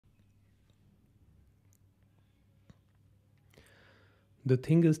the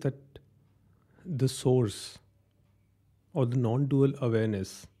thing is that the source or the non-dual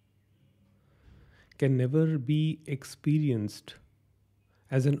awareness can never be experienced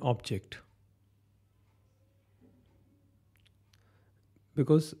as an object.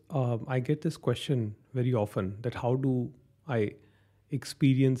 Because I get this question very often, that how do I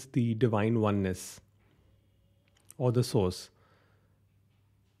experience the divine oneness or the source?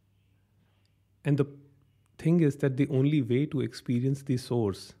 And the thing is that the only way to experience the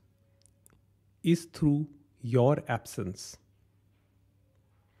source is through your absence.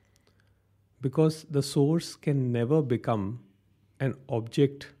 Because the source can never become an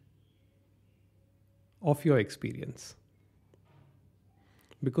object of your experience.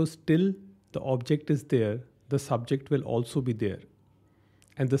 Because till the object is there, the subject will also be there.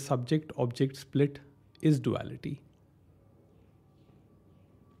 And the subject-object split is duality.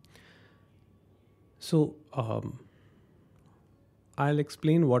 So, I'll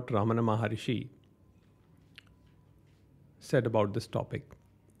explain what Ramana Maharishi said about this topic.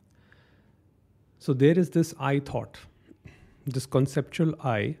 So there is this I thought, this conceptual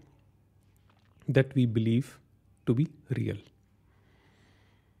I that we believe to be real.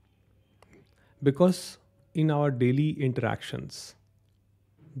 Because in our daily interactions,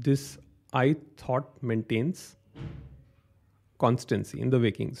 this I thought maintains constancy in the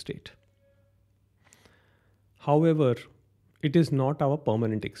waking state. However, it is not our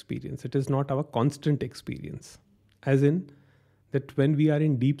permanent experience. It is not our constant experience. As in, that when we are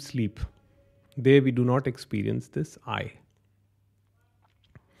in deep sleep, there we do not experience this I.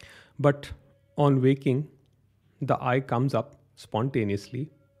 But on waking, the I comes up spontaneously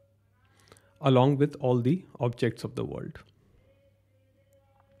along with all the objects of the world.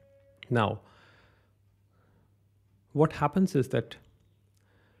 Now, what happens is that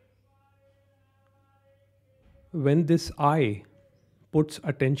when this I puts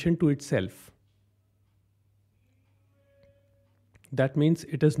attention to itself, that means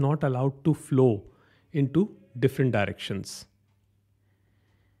it is not allowed to flow into different directions.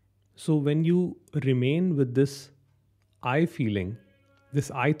 So when you remain with this I feeling,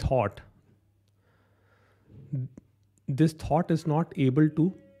 this I thought, this thought is not able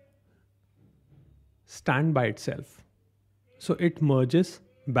to stand by itself. So it merges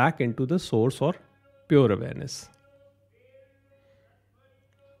back into the source or pure awareness.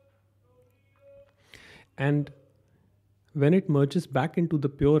 And when it merges back into the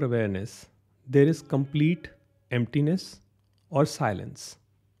pure awareness, there is complete emptiness or silence,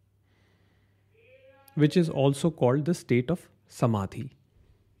 which is also called the state of Samadhi.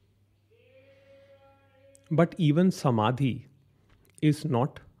 But even Samadhi is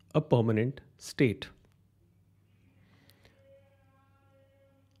not a permanent state.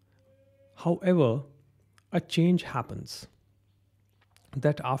 However, a change happens,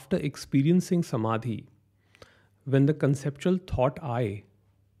 that after experiencing Samadhi, when the conceptual thought I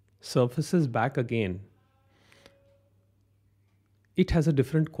surfaces back again, it has a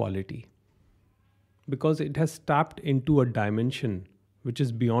different quality, because it has tapped into a dimension which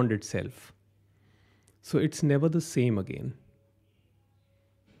is beyond itself. So it's never the same again.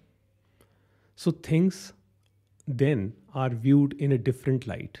 So things then are viewed in a different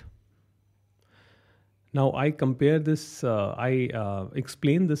light. Now I compare this, I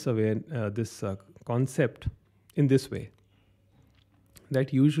explain this concept in this way,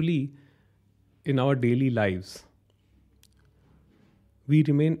 that usually in our daily lives, we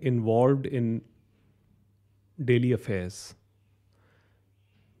remain involved in daily affairs,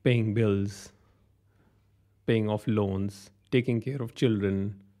 paying bills, paying off loans, taking care of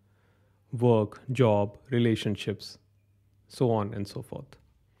children, work, job, relationships, so on and so forth.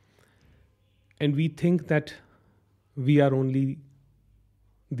 And we think that we are only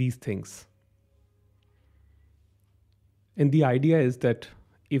these things. And the idea is that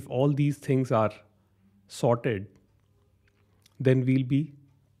if all these things are sorted, then we'll be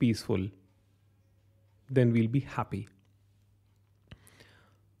peaceful, then we'll be happy.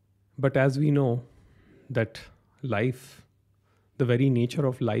 But as we know that life, the very nature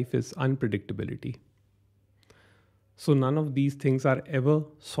of life is unpredictability. So none of these things are ever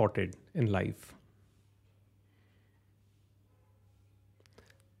sorted in life.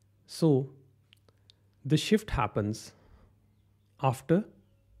 So the shift happens after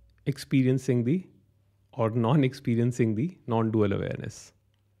experiencing the or non-experiencing the non-dual awareness.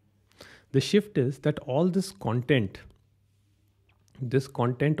 The shift is that all this content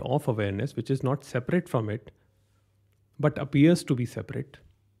of awareness, which is not separate from it, but appears to be separate.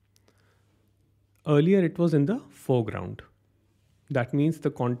 Earlier it was in the foreground. That means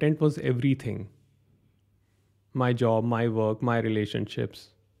the content was everything. my job, my work, my relationships,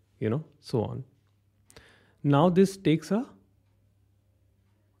 so on. Now this goes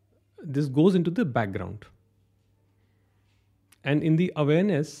into the background. And in the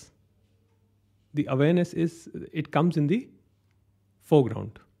awareness it comes in the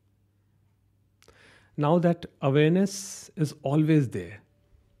foreground. Now that awareness is always there.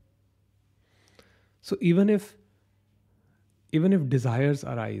 So even if desires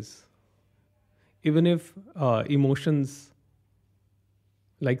arise, even if emotions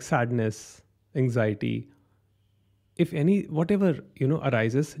like sadness, anxiety, if any whatever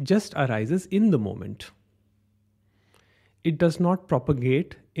arises, just arises in the moment. It does not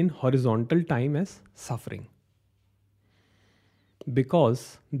propagate in horizontal time as suffering.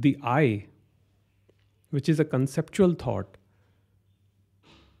 Because the I, which is a conceptual thought,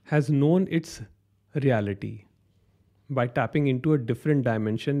 has known its reality by tapping into a different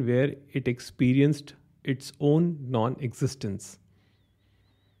dimension where it experienced its own non existence.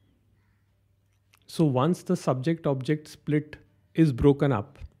 So once the subject object split is broken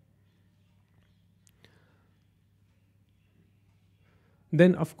up,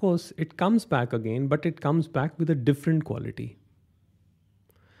 then of course it comes back again, but it comes back with a different quality.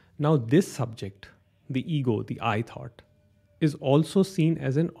 Now, this subject, the ego, the I thought, is also seen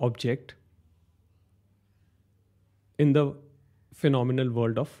as an object in the phenomenal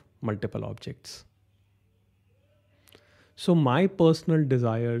world of multiple objects. So, my personal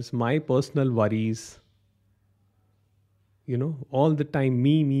desires, my personal worries, all the time,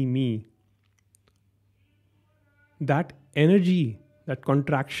 me, that energy, that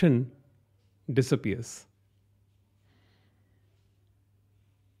contraction disappears.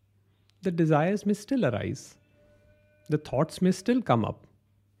 The desires may still arise, the thoughts may still come up.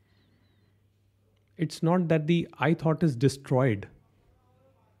 It's not that the I thought is destroyed.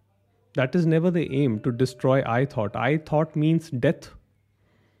 That is never the aim, to destroy I thought. I thought means death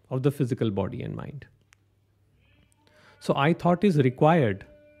of the physical body and mind. So I thought is required.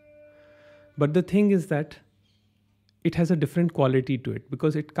 But the thing is that it has a different quality to it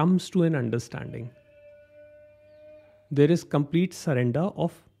because it comes to an understanding. There is complete surrender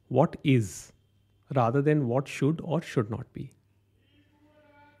of what is rather than what should or should not be.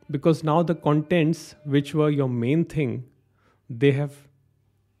 Because now the contents, which were your main thing, they have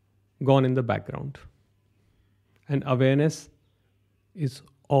gone in the background. And awareness is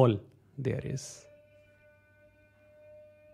all there is.